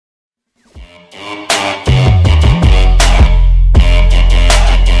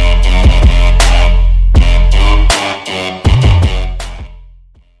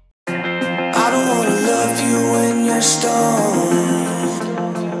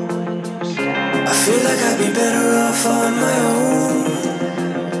be better off on my own.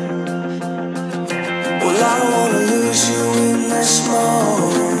 Well, I don't wanna lose you in the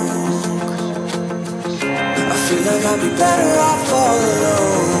smoke. I feel like I'd be better off all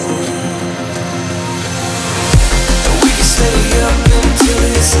alone. We can stay up until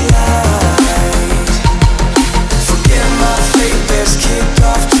it's light. Forget my fate, let's kick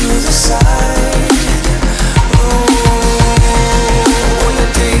off to the side. When the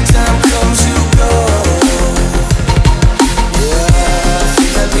daytime comes, you go. Yeah, I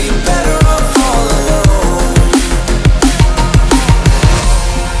think I'd be better off all alone.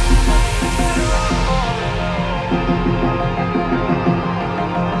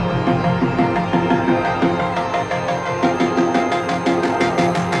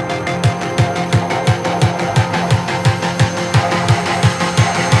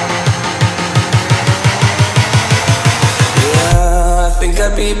 Yeah, I think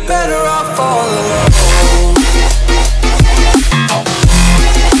I'd be better off all alone.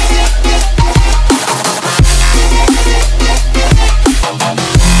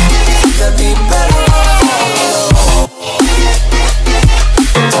 I'd be better off all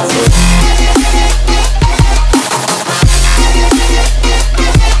alone.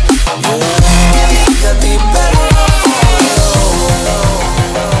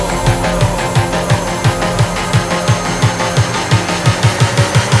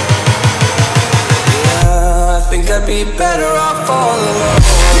 I'd be better off all alone.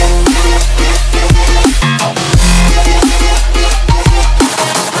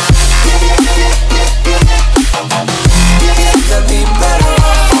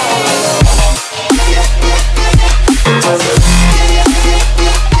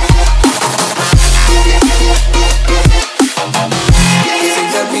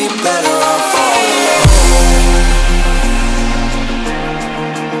 Think I'd be better off all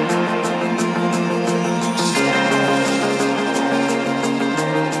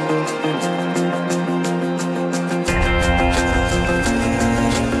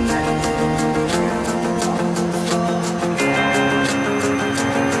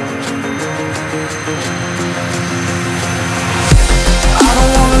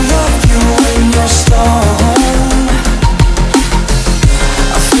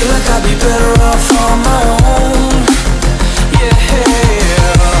I'd be better off on my own.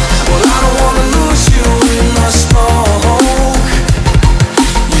 Yeah, well, I don't wanna lose you in the smoke.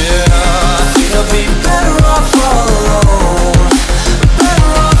 Yeah, I think I'd be better off all alone.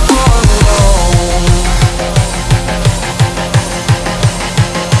 Better off all alone.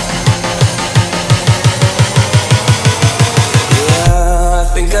 Yeah, I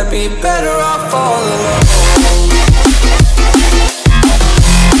think I'd be better off all alone.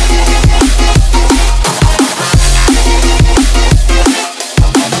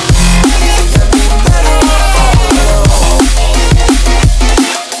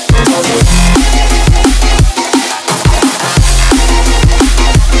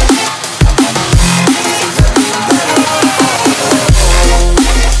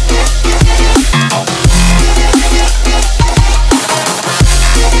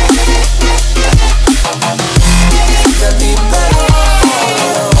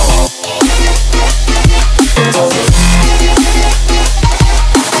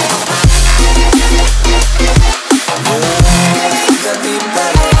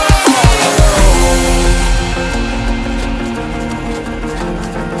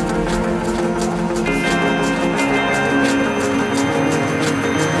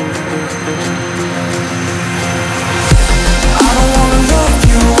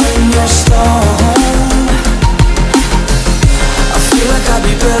 I'd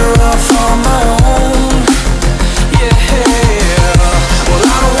be better off on my own. Yeah, well, I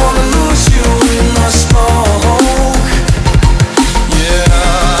don't wanna lose you in the smoke. Yeah, I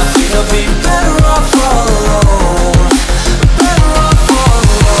think I'd be better off all alone. Better off all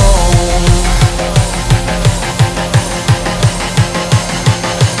alone.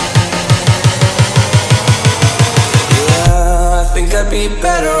 Yeah, I think I'd be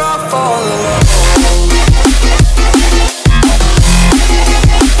better off all alone.